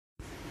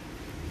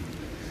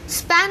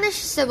Spanish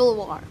Civil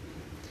War.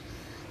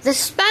 The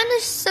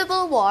Spanish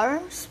Civil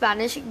War,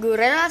 Spanish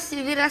Guerra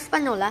Civil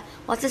Española,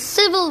 was a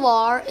civil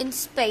war in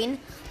Spain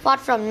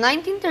fought from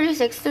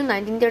 1936 to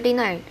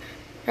 1939.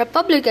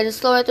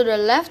 Republicans loyal to the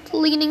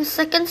left-leaning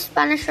Second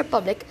Spanish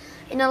Republic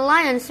in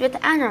alliance with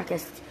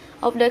anarchists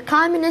of the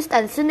communist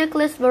and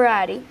syndicalist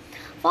variety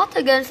fought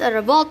against a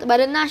revolt by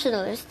the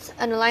nationalists,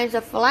 an alliance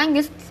of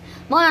Falangists,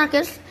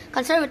 monarchists,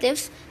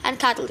 conservatives, and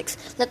Catholics,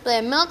 led by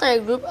a military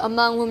group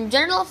among whom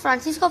General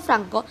Francisco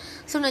Franco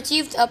soon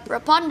achieved a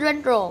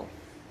preponderant role.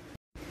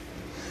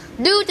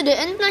 Due to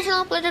the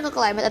international political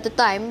climate at the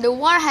time, the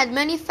war had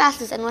many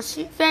facets and was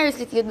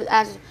variously viewed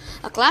as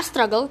a class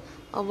struggle,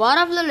 a war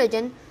of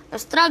religion, a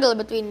struggle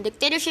between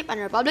dictatorship and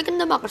republican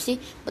democracy,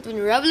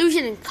 between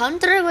revolution and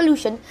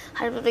counter-revolution,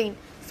 and between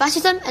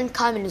fascism and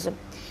communism.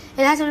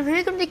 It has been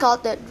frequently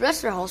called the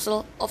dress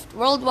rehearsal of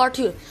World War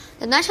II.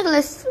 The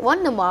nationalists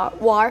won the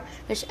war,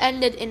 which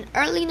ended in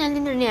early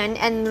 1939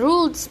 and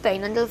ruled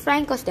Spain until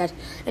Franco's death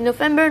in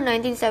November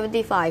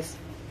 1975.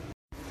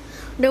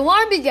 The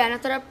war began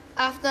after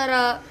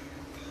a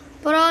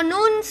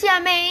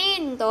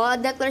pronunciamiento, a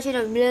declaration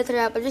of military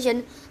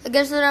opposition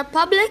against the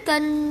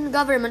Republican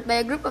government by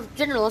a group of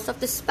generals of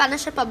the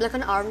Spanish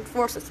Republican Armed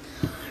Forces,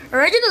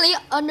 originally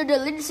under the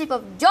leadership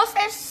of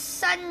José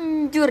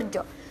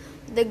Sanjurjo.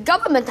 The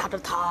government at the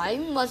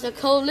time was a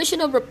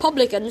coalition of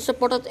Republicans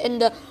supported in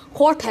the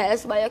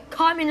Cortes by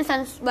communist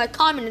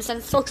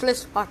and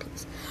socialist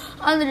parties,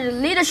 under the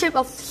leadership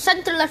of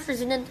center-left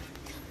President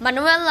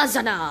Manuel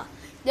Lozano.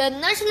 The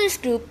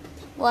nationalist group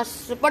was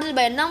supported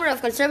by a number of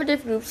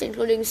conservative groups,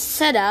 including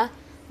SEDA,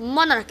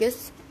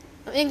 monarchists,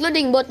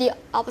 including both the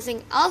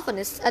opposing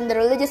Alphonists and the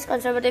religious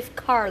conservative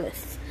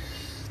Carlists,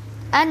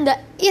 and the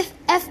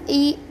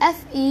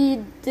FE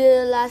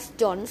de las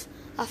Jones,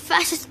 a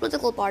fascist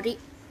political party.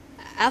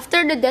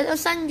 After the death of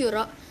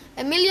Sanjurjo,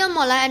 Emilio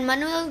Mola and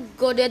Manuel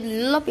Goded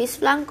López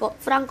Franco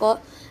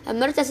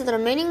emerged as the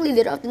remaining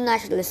leader of the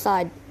nationalist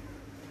side.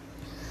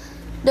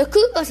 The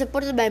coup was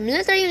supported by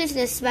military units in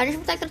the Spanish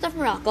Protectorate of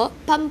Morocco,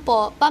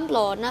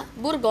 Pamplona,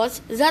 Burgos,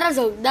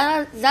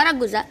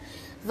 Zaragoza,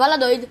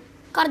 Valladolid,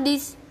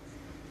 Cadiz,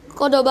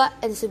 Cordoba,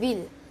 and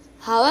Seville.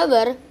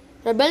 However,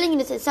 rebelling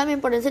units in some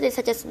important cities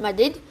such as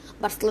Madrid,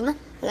 Barcelona,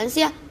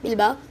 Valencia,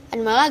 Bilbao,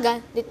 and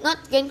Malaga did not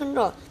gain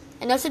control,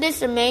 and those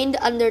cities remained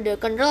under the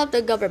control of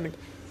the government.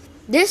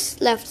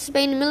 This left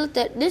Spain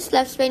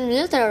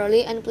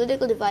militarily and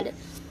politically divided.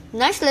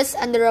 Nationalists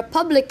and the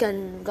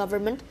Republican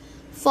government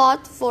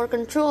fought for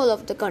control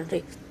of the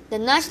country. The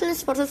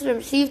nationalist forces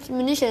received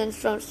munitions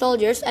from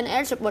soldiers and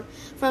air support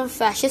from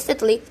fascist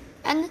Italy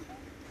and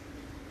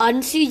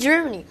Nazi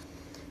Germany,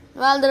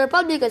 while the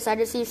Republican side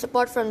received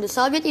support from the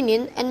Soviet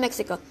Union and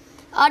Mexico.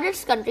 Other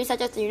countries such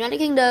as the United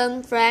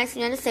Kingdom, France,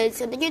 and the United States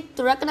continued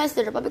to recognize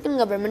the Republican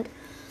government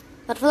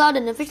but followed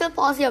an official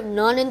policy of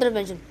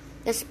non-intervention.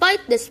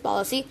 Despite this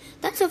policy,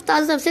 tens of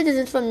thousands of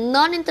citizens from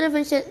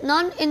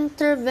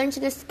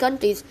non-interventionist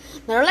countries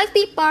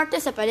directly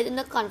participated in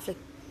the conflict.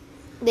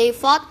 They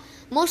fought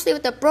mostly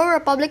with the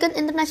pro-Republican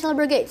International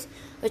Brigades,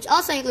 which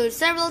also included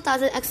several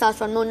thousand exiles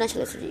from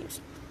non-nationalist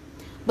regimes.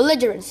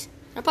 Belligerents: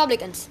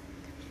 Republicans,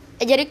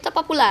 Ejército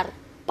Popular,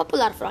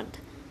 Popular Front,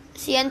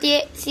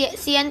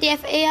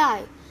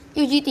 CNTFAI,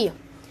 UGT,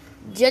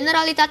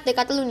 Generalitat de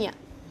Catalunya,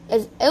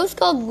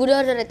 Eusko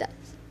Gudarreta,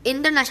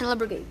 International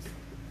Brigades.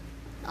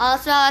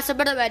 Also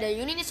supported by the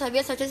Union of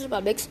Soviet Socialist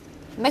Republics,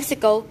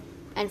 Mexico,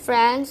 and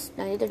France,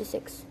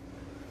 1936.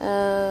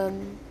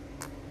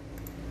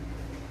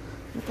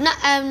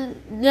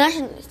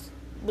 Nationalists,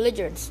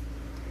 belligerents.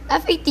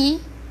 FET,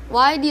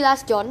 Y de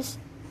las Jones,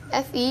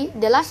 FE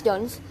de las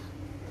Jones,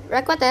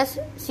 Requetes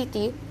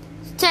City,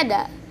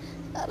 SEDA,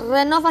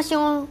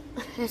 Renovación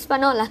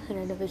Española,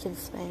 Renovation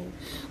Spain,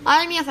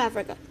 Army of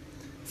Africa,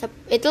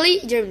 Italy,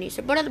 Germany,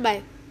 supported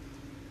by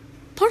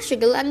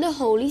Portugal and the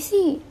Holy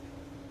See.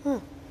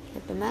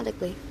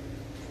 Diplomatically.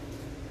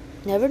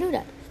 Never do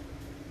that.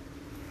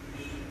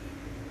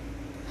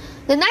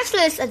 The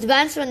nationalists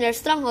advanced from their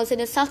strongholds in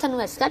the south and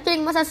west,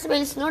 capturing most of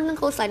Spain's northern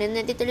coastline in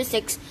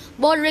 1936,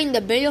 bordering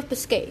the Bay of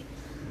Biscay.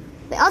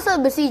 They also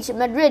besieged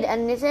Madrid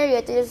and its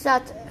area to the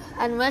south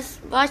and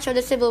west much of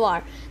the Civil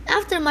War.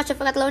 After much of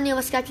Catalonia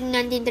was captured in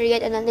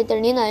 1938 and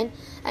 1939,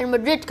 and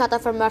Madrid cut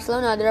off from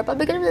Barcelona, the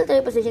Republican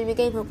military position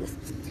became hopeless.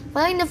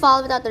 Following the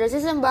fall without the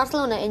resistance of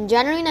Barcelona in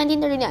January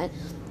 1939,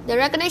 the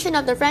recognition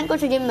of the Franco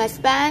regime by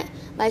France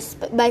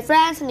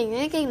and the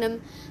United Kingdom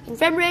in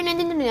February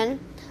 1939,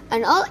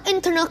 and all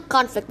internal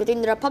conflict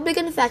between the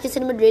Republican fascists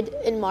in Madrid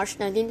in March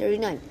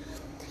 1939.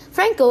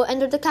 Franco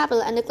entered the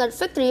capital and declared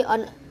victory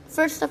on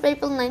 1st of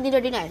April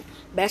 1939.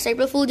 Best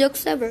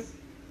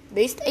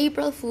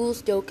April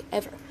Fool's joke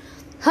ever.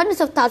 Hundreds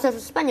of thousands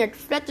of Spaniards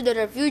fled to the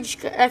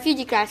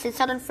refugee camps in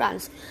southern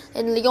France,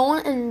 in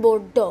Lyon and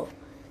Bordeaux.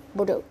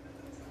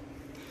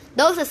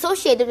 Those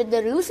associated with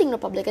the losing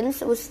Republicans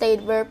who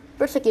stayed were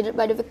persecuted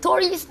by the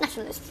victorious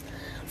nationalists.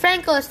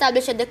 Franco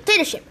established a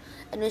dictatorship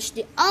in which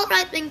the all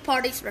right-wing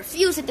parties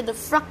refused into the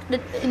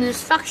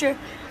structure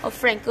of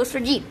Franco's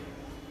regime.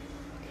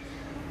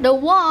 The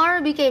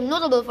war became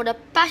notable for the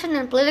passion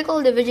and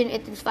political division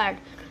it inspired,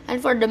 and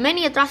for the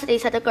many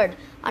atrocities that occurred.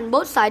 On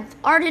both sides,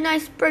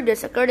 organized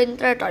purges occurred in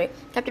territory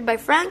captured by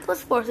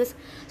Franco's forces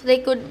so they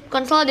could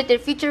consolidate their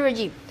future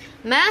regime.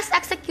 Mass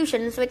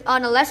executions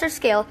on a lesser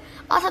scale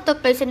also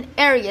took place in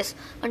areas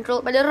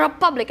controlled by the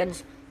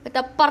Republicans, with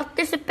the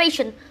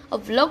participation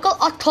of local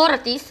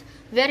authorities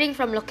varying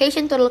from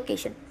location to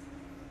location.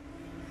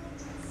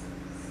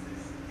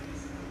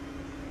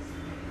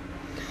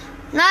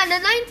 Now, the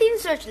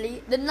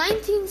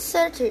 19th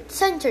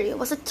century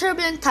was a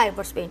turbulent time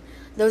for Spain.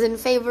 Those in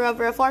favor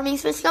of reforming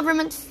Swiss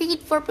government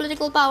feed for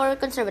political power were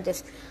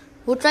conservatives,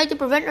 who tried to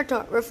prevent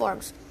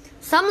reforms.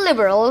 Some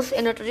liberals,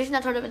 in a tradition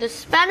that started with the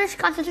Spanish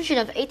Constitution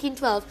of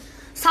 1812,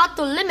 sought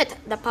to limit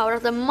the power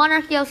of the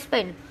monarchy of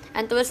Spain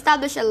and to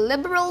establish a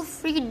liberal,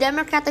 free,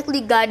 democratically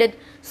guided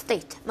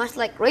state, much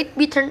like Great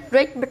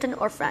Britain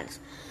or France.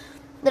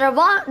 The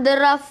reforms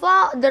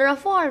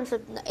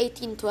of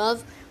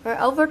 1812 were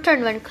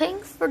overturned when King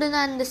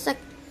Ferdinand VII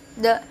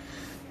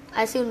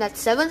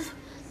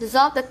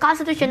dissolved the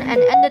constitution and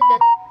ended the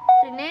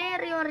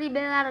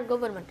Triennial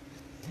government.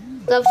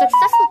 12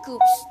 successful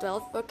coups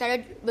were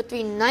carried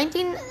between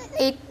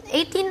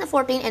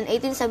 1814 and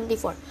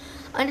 1874.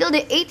 Until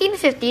the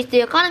 1850s,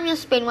 the economy of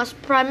Spain was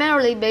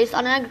primarily based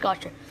on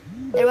agriculture.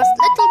 There was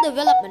little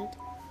development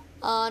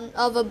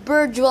of a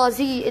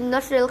bourgeoisie,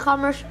 industrial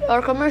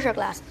commercial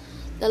class.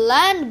 The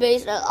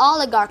land-based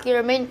oligarchy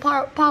remained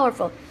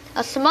powerful.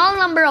 A small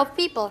number of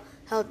people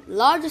held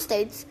large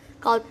estates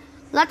called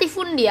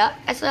latifundia,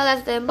 as well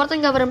as the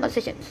important government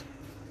positions.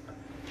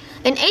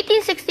 In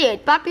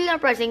 1868, popular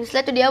uprisings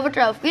led to the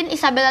overthrow of Queen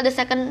Isabella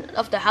II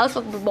of the House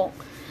of Bourbon.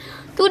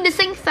 Two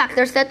distinct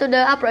factors led to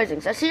the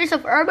uprisings: a series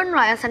of urban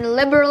riots and a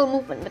liberal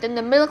movement within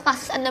the middle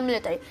classes and the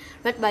military,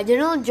 led by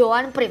General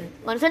Joan Prim.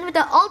 Concerned with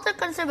the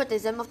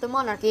ultra-conservatism of the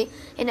monarchy,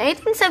 in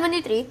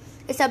 1873,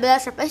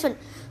 Isabella's replacement,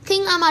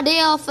 King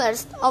Amadeo I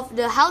of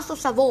the House of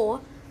Savoy,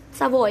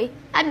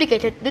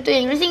 abdicated due to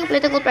increasing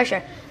political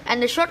pressure,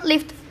 and the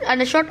short-lived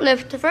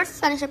First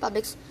Spanish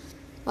Republic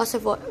was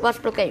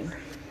proclaimed.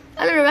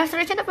 After the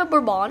restoration of the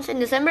Bourbons in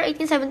December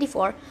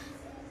 1874,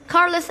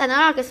 Carlists and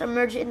anarchists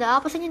emerged in the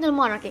opposition to the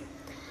monarchy.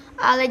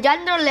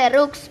 Alejandro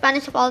Lerroux,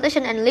 Spanish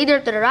politician and leader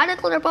to the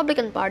Radical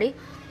Republican Party,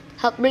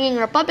 helped bringing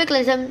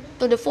republicanism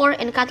to the fore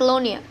in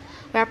Catalonia,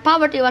 where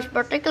poverty was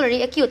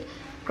particularly acute.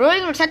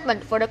 Growing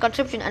resentment for the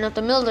conscription and of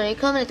the military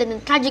culminated in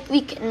a tragic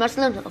week in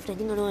Barcelona of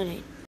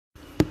 1909.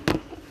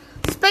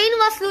 Spain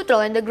was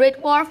neutral in the Great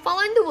War.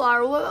 Following the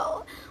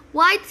war,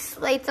 wide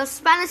swathes of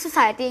Spanish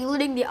society,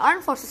 including the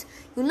armed forces,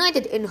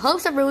 united in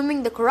hopes of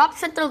removing the corrupt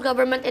central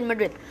government in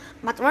Madrid,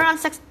 but were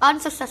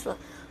unsuccessful.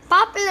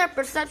 Popular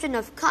perception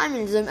of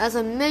communism as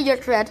a major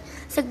threat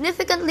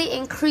significantly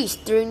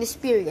increased during this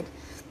period.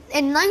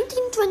 In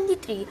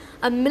 1923,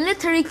 a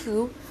military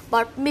coup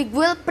brought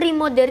Miguel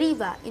Primo de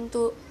Rivera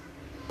into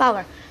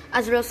power.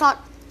 As a result,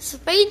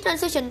 Spain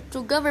transitioned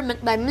to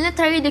government by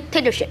military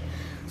dictatorship.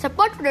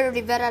 Support for the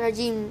Rivera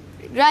regime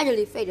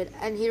gradually faded,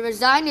 and he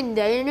resigned in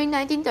January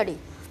 1930.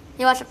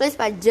 He was replaced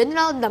by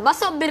General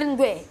Damaso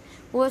Berenguer,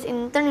 who was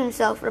in turn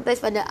himself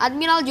replaced by the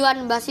Admiral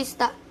Juan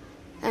Bautista.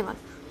 I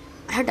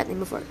heard that name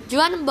before.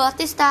 Juan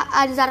Bautista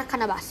Anzar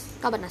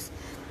Cabanas.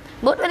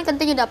 Both men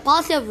continued a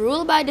policy of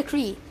rule by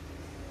decree.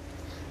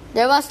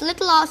 There was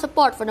little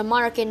support for the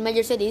monarchy in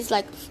major cities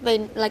like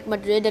Spain, like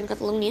Madrid and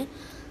Catalonia,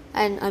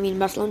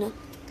 Barcelona.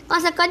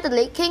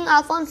 Consequently, King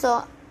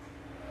Alfonso,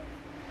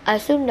 I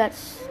assume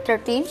that's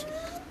 13th,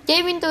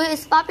 gave into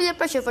his popular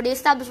pressure for the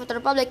establishment of the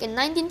Republic in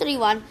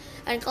 1931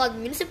 and called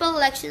municipal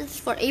elections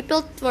for the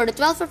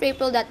 12th of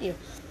April that year.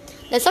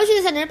 The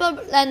Socialists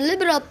and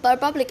Liberal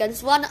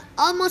Republicans won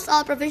almost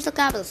all provincial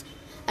capitals,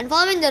 and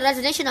following the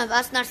resignation of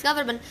Aznar's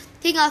government,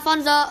 King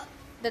Alfonso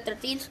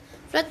XIII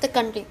fled the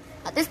country.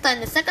 At this time,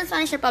 the Second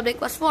Spanish Republic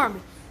was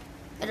formed.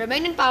 It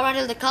remained in power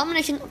until the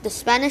culmination of the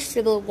Spanish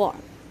Civil War.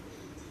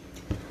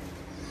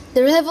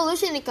 The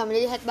Revolutionary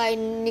Committee, headed by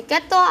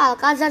Niceto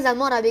Alcázar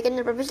Zamora, began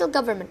the provincial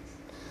government,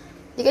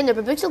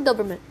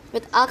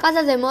 with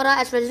Alcázar Zamora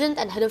as president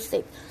and head of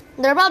state.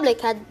 The Republic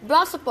had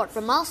broad support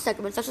from all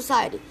segments of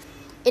society.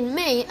 In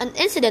May, an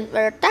incident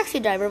where a taxi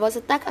driver was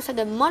attacked outside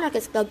the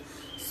monarchist club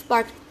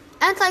sparked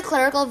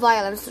anti-clerical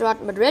violence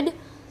throughout Madrid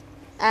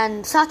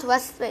and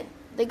southwest Spain.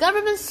 The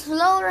government's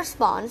slow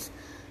response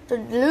to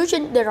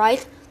delusion the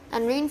right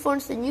and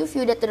reinforced the new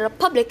view that the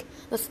Republic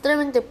was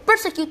determined to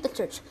persecute the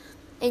church.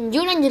 In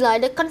June and July,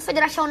 the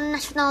Confederación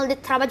Nacional de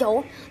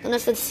Trabajo, known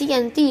as the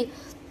CNT,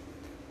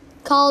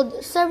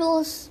 called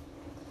several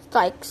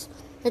strikes,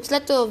 which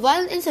led to a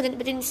violent incident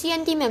between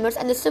CNT members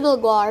and the Civil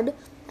Guard,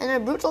 and a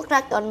brutal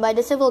crackdown by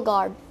the Civil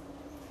Guard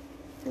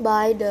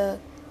and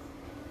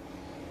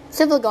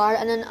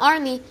an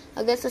army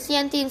against the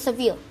CNT in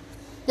Seville.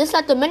 This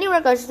led to many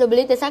workers to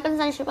believe the Second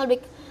Spanish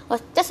Republic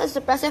was just as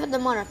oppressive as the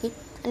monarchy,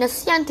 and the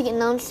CNT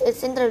announced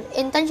its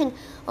intention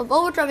of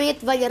overthrowing it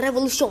via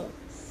revolution.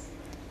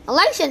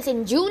 Elections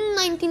in June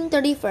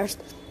 1931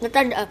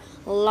 returned a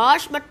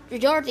large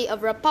majority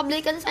of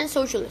Republicans and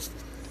Socialists.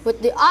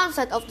 With the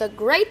onset of the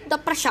Great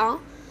Depression,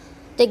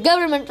 The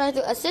government tried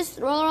to assist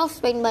rural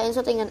Spain by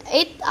instituting an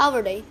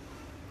 8-hour day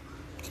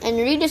and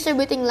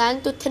redistributing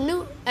land to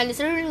tenure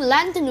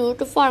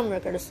to farm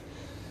workers.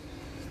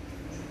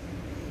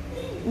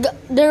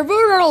 The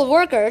rural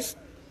workers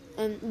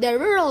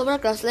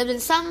lived in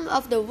some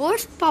of the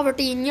worst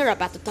poverty in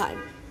Europe at the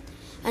time,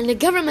 and the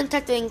government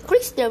tried to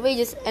increase their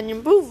wages and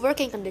improve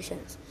working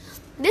conditions.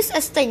 This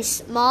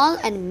astonished small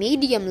and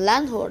medium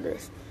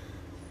landholders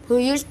who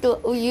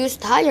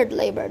used hired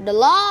labor. The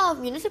law of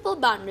municipal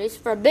boundaries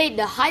forbade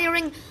the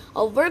hiring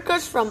of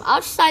workers from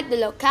outside the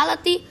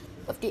locality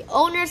of the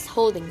owner's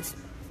holdings.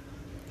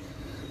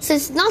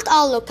 Since not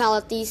all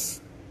localities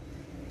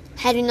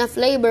had enough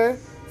labor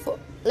for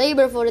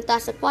the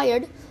task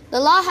required, the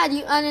law had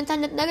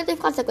unintended negative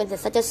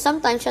consequences, such as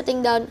sometimes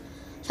shutting out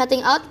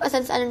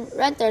peasants and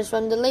renters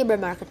from the labor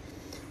market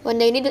when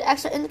they needed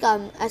extra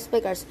income as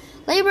pickers.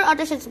 Labor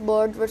arbitration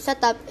boards were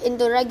set up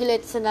to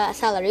regulate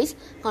salaries,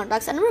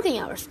 contracts, and working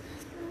hours.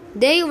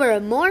 They were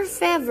more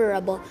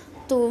favorable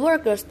to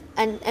workers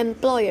and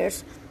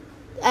employers,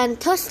 and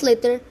thus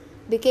later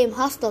became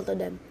hostile to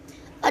them.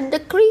 A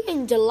decree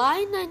in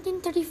July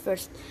 1931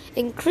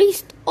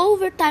 increased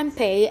overtime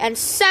pay and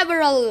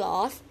several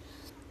laws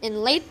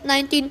in late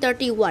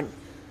 1931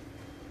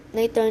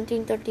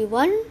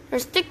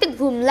 restricted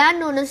whom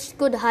landowners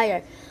could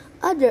hire.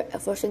 Other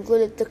efforts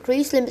included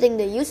decrees limiting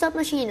the use of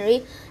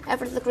machinery,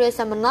 efforts to create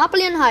a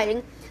monopoly on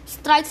hiring,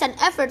 strikes, and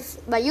efforts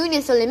by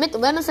unions to limit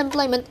women's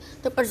employment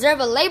to preserve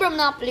a labor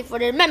monopoly for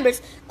their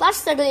members. Class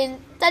struggle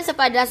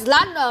intensified as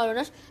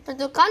landowners turned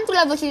to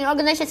counter-revolutionary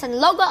organizations and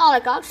local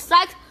oligarchs.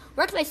 Strikes,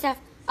 workplace theft,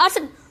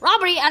 arson,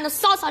 robbery, and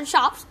assaults on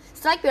shops,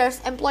 strikers,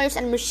 employers,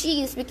 and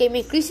machines became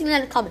increasingly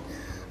uncommon.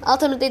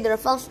 Ultimately, the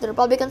reforms of the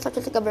Republican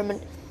Socialist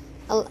government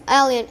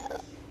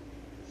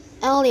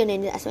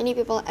alienated as many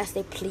people as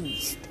they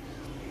pleased.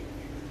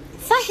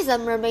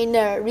 Fascism remained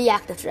a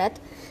reactive threat,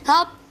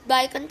 helped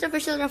by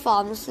controversial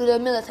reforms to the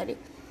military.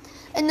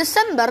 In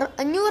December,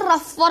 a new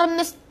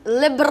reformist,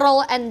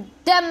 liberal, and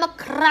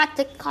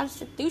democratic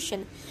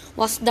constitution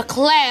was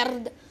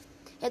declared.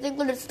 It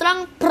included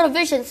strong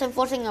provisions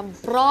enforcing a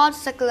broad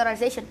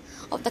secularization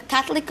of the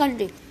Catholic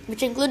country,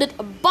 which included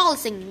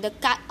abolishing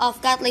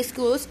of Catholic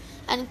schools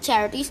and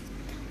charities,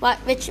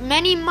 which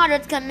many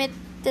moderate Catholics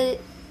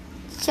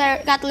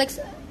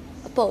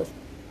opposed.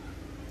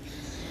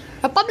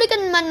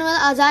 Republican Manuel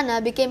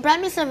Azana became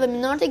Prime Minister of a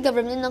minority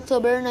government in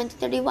October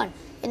 1931.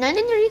 In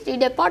 1933,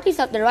 the parties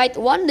of the right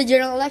won the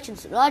general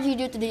elections, largely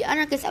due to the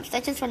anarchist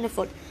abstentions from the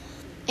vote.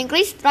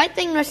 Increased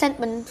right-wing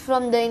resentment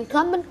from the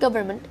incumbent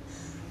government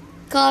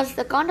caused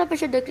the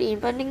controversial decree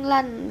impending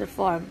land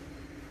reform,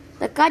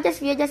 the Calles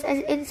Viejas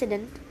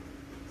incident,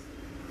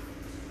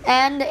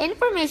 and the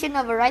information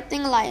of a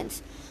right-wing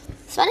alliance.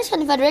 Spanish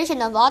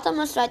Confederation of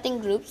Autonomous Right-wing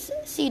Groups,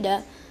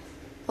 SIDA,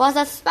 was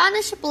a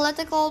Spanish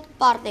political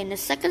party in the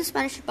Second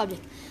Spanish Republic,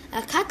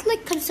 a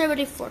Catholic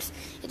conservative force.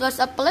 It was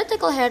a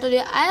political heir to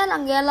the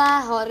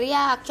Angela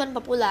Horia Acción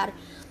Popular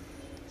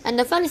and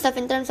defense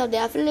in terms of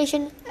the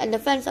affiliation and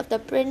defense of the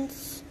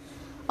principles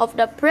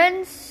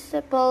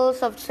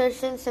of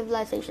Christian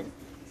civilization.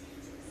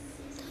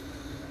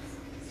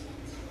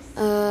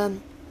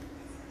 Another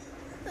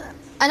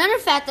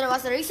factor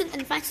was the recent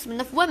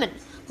enfranchisement of women,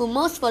 who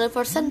most voted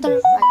for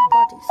center-right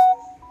parties.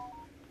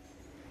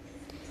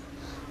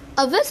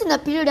 Events in the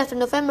period after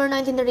November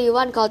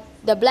 1931, called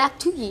the Black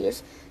 2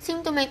 Years,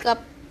 seemed to make a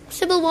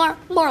civil war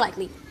more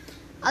likely.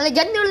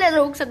 Alejandro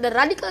Lerroux of the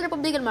Radical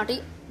Republican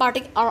Party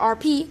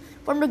 (RRP)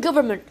 formed the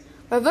government,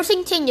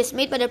 reversing changes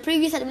made by the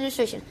previous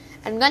administration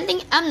and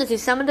granting amnesty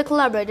to some of the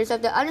collaborators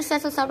of the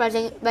unsuccessful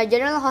uprising by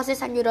General Jose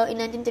Sanjuro in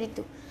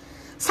 1932.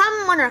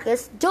 Some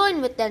monarchists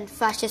joined with then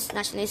fascist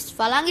nationalist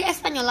Falange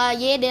Española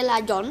y de la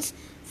Jones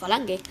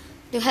Falange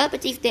to help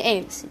achieve their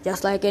aims,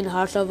 just like in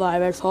Hearts of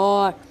Iron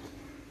IV.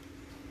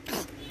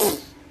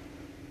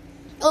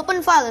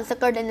 Open violence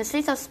occurred in the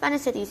streets of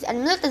Spanish cities,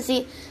 and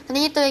militancy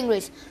continued to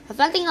increase,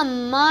 reflecting a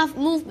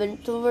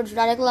movement towards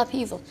radical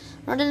upheaval,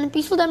 rather than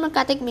peaceful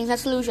democratic means and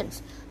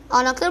solutions.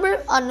 On October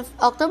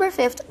 5,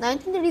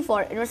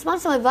 1934, in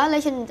response to a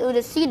violation to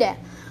the SIDA,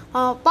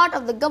 part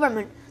of the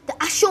government, the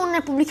Acción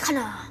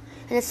Republicana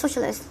and the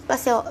Socialists,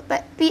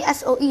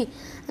 PSOE,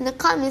 and the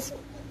Communists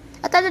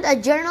attempted a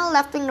general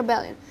left-wing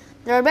rebellion.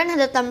 The rebellion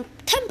had a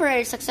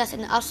temporary success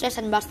in Austria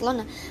and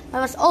Barcelona,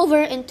 but was over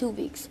in 2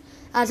 weeks.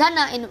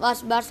 Azana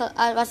was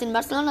in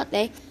Barcelona that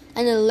day,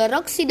 and the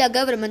Lerroux SIDA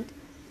government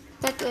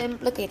tried to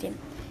implicate him.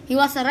 He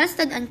was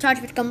arrested and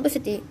charged with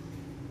complicity.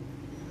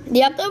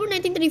 The October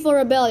 1934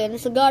 rebellion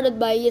is regarded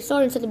by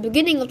historians as the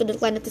beginning of the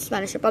decline of the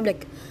Spanish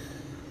Republic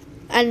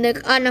and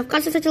of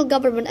constitutional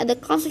government and the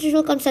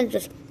constitutional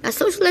consensus, as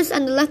socialists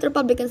and the left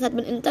Republicans had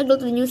been integral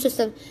to the new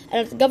system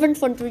and had governed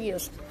for 2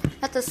 years.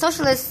 That the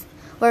socialists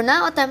were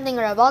now attempting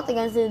a revolt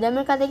against the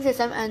democratic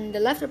system, and the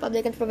left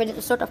Republicans provided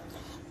a sort of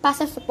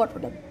passive support for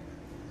them.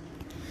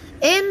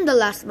 In the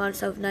last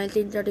months of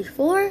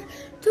 1934,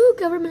 two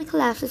government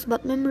collapses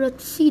brought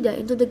Member-Sida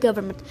into the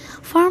government.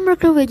 Farm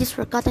worker wages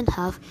were cut in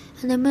half,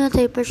 and the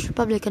military pushed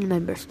Republican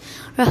members.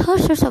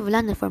 Rehearsals of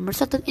land reformers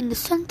settled in the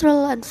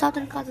central and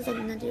southern causes of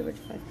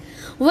 1945,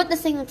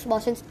 witnessing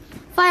expulsions,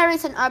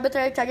 firings, and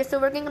arbitrary charges to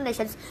working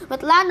conditions,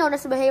 with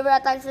landowners' behavior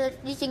at times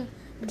reaching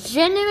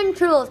genuine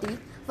cruelty.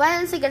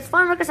 Violence against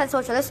farm workers and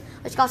socialists,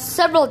 which caused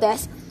several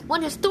deaths.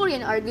 One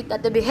historian argued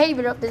that the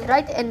behavior of the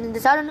right in the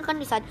southern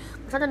countryside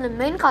was one of the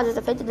main causes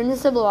affected in the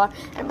Civil War,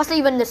 and possibly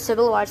even the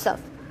Civil War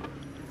itself.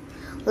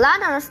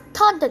 Landowners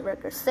taunted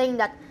workers, saying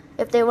that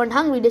if they weren't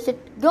hungry, they should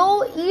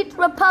go eat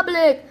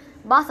Republic.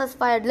 Bosses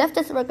fired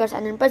leftist workers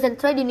and imprisoned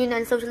trade union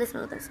and socialist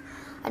militants,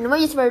 and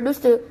wages were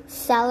reduced to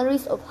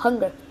salaries of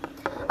hunger.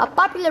 A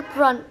popular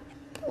front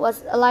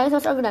alliance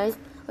was organized,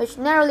 which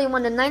narrowly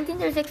won the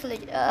 1936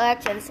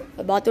 elections,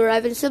 about to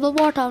arrive in Civil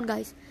War town,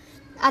 guys.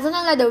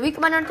 Azana led a weak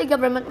minority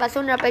government but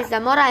soon replaced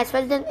Zamora as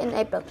president in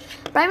April.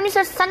 Prime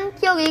Minister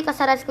Santiago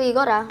Casares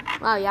Quigora,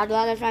 wow, he had a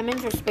lot of prime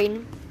ministers in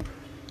Spain.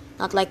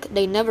 Not like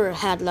they never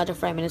had a lot of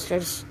prime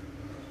ministers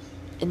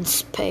in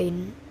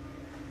Spain.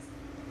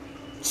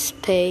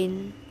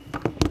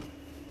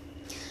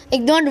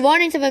 Ignored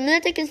warnings of a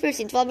military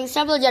conspiracy involving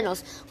several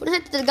generals who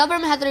said that the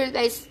government had to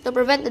replace to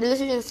prevent the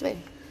dissolution of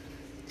Spain.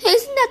 Hey,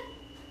 isn't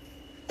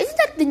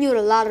that the new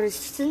lot of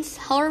resistance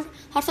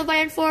House of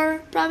Iron 4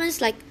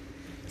 promise? Like,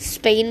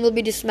 Spain will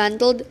be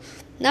dismantled.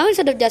 Now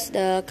instead of just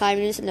the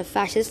communists and the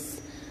fascists,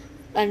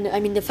 and I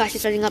mean the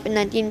fascists starting up in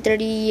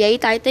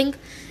 1938, I think,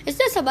 it's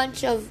just a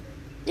bunch of,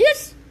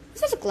 it's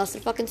just a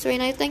clusterfuck in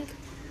Spain, I think.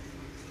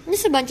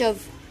 Just a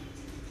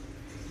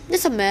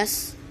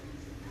mess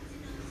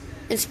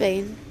in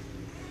Spain.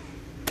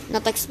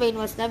 Not like Spain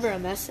was never a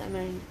mess, I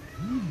mean.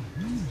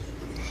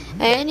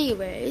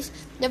 Anyways,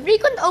 the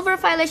frequent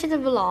over-violations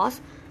of the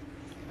laws,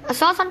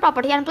 assaults on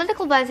property, and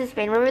political violence in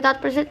Spain were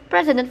without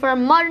precedent for a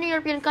modern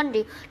European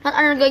country not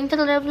undergoing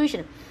total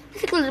revolution.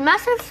 This included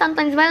massive,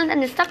 sometimes violent and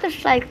destructive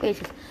strike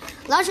cases,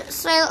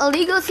 large-scale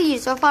illegal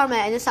seizures of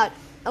farmland in the south,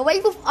 a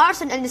wave of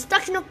arson and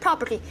destruction of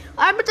property,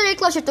 arbitrary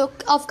closure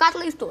of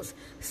Catholic schools,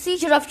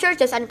 seizure of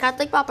churches and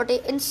Catholic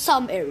property in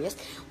some areas,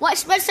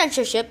 widespread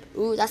censorship,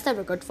 that's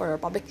never good for a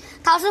republic,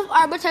 thousands of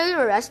arbitrary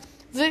arrests,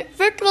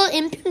 virtual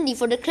impunity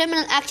for the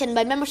criminal action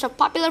by members of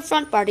Popular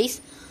Front parties,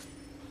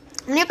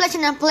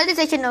 manipulation and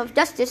politicization of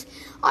justice,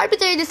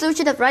 arbitrary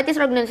dissolution of rightist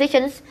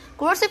organizations,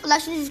 coercive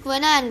elections in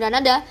Guyana and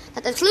Grenada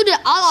that excluded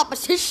all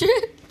opposition.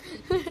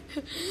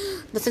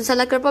 Doesn't sound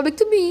like a republic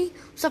to me.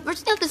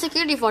 Suppression of the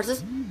security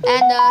forces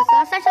and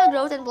substantial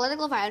growth in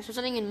political violence,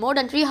 resulting in more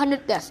than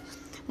 300 deaths.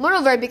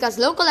 Moreover, because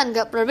local and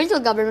provincial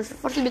governments were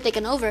forced to be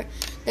taken over,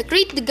 the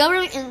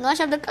government in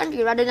much of the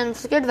country rather than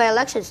secured by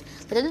elections,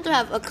 they tended to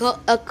have a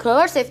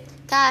coercive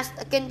caste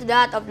akin to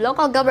that of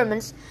local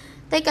governments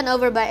taken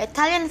over by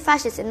Italian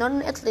fascists in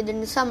northern Italy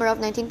during the summer of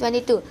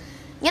 1922.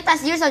 Yet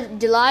as years of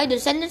July, the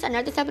descendants and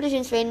artist separation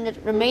in Spain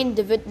remained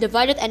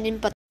divided and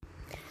impotent.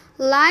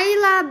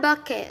 Laila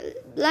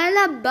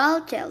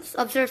Balcells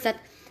observes that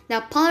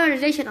the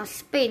polarization of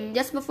Spain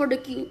just before the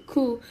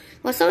coup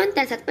was so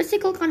intense that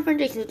physical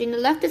confrontations between the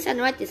leftists and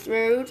rightists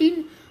were a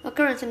routine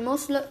occurrence in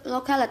most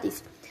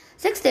localities.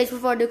 6 days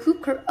before the coup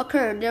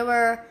occurred, there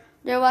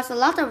was a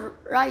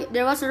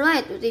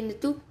riot between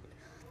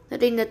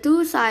the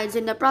two sides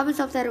in the province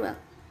of Teruel.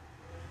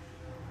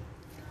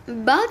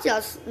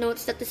 Balcells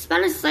notes that the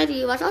Spanish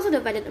society was also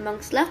divided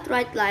amongst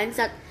left-right lines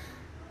that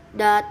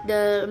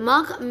the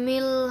monk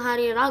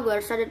Milhari Raguer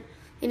started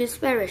in his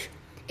parish.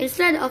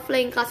 Instead of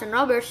playing cops and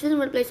robbers, citizens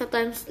would play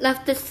sometimes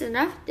leftists and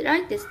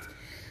rightists.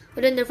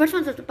 Within the first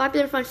months of the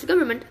Popular Front's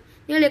government,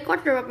 nearly a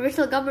quarter of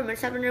provincial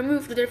governments have been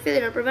removed due to their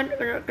failure to prevent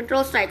or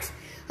control strikes,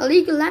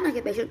 illegal land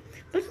occupation,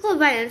 political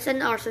violence,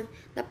 and arson.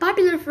 The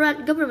Popular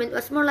Front government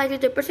was more likely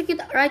to persecute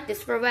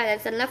rightists for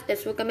violence than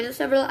leftists who committed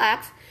several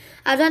acts.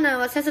 Azana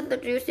was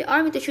hesitant to use the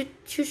army to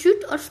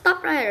shoot or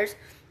stop rioters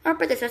or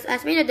protesters,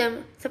 as many of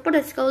them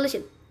supported his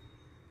coalition.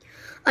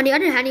 On the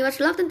other hand, he was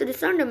reluctant to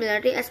disarm the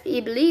military, as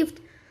he believed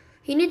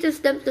he needed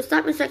them to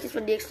stop insurrections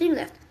from the extreme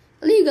left.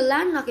 Illegal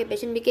land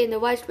occupation became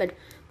widespread.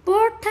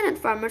 Poor tenant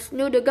farmers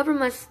knew the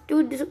government was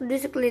too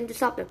disciplined to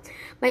stop them.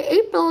 By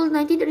April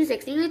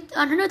 1936, nearly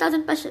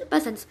 100,000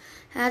 peasants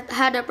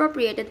had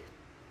appropriated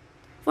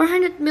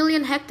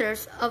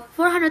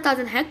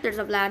 400,000 hectares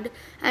of land,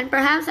 and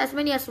perhaps as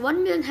many as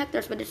 1 million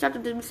hectares by the start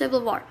of the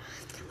Civil War.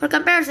 For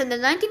comparison, the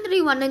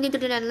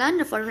 1931-1939 land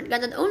reform had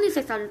granted only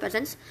 6,000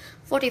 peasants,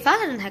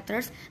 40,000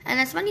 hectares, and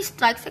as many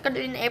strikes occurred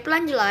in April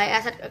and July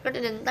as had occurred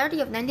in the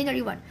entirety of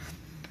 1931.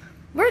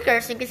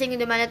 Workers increasingly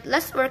demanded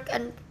less work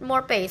and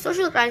more pay.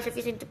 Social crimes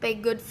refusing to pay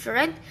goods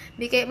rent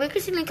became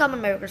increasingly common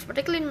by workers,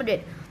 particularly in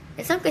Madrid.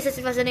 In some cases,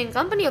 it was in a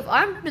company of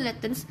armed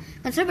militants,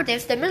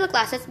 conservatives, the middle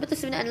classes,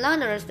 businessmen, and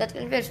landowners that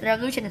convinced the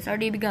revolution has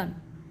already begun.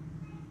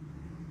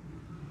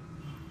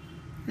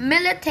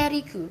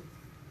 Military coup.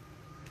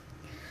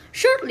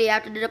 Shortly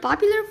after the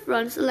Popular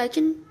Front's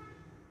election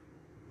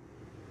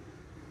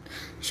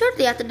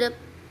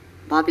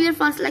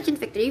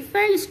victory,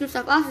 various groups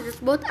of officers,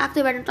 both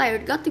active and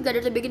retired, got together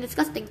to begin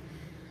discussing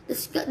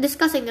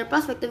discussing the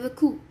prospect of a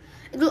coup.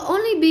 It will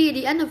only be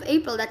the end of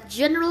April that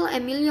General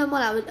Emilio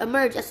Mola would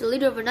emerge as the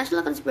leader of a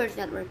national conspiracy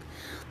network.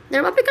 The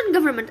Republican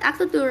government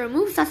acted to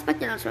remove suspect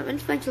generals from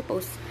influential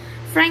posts.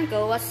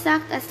 Franco was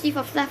sacked as chief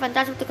of staff and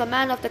transferred to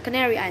command of the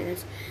Canary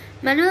Islands.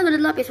 Manuel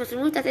Lopez was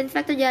removed as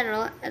inspector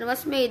general and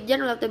was made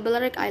general of the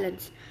Balearic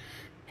Islands.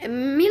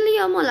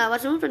 Emilio Mola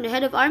was removed from the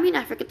head of army in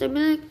Africa to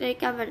military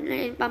governor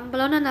in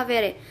Pamplona,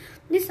 Navarre.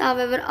 This,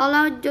 however,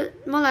 allowed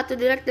Mola to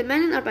direct the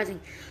Malian uprising.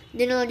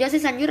 General Jose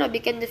Sanjuro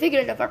became the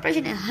figure of the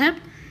operation and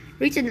helped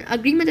reach an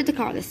agreement with the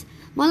Carlists.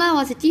 Mola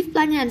was the chief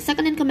planner and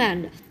second in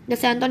command.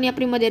 Jose Antonio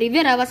Primo de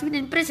Rivera was put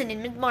in prison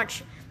in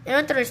mid-March in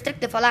order to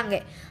restrict the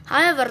Falange.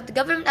 However, the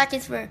government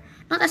actions were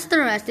not as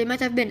thorough as they might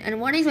have been, and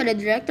warnings by the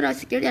Director of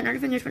Security and other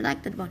fingers were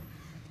acted upon.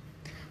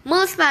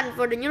 Mola's plan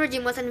for the new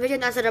regime was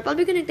envisioned as a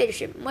republican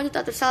dictatorship, modeled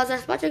after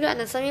Salazar's Portugal and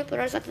a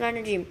semi-pluralist Catalan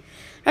regime.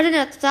 Rather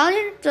than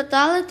a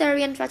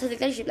totalitarian fascist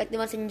dictatorship like the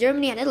ones in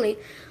Germany and Italy,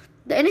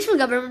 the initial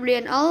government would be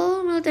an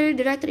all-military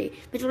directory,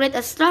 which would create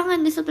a strong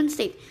and disciplined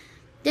state.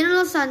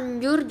 General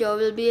Sanjurjo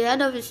will be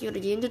head of his new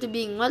regime due to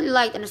being widely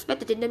liked and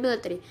respected in the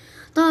military,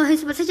 though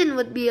his position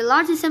would be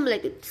largely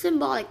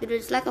symbolic due to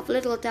his lack of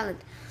political talent.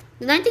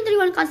 The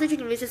 1931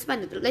 constitution will be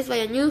suspended, replaced by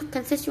a new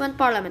constituent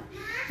parliament,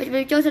 which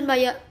will be chosen by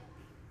a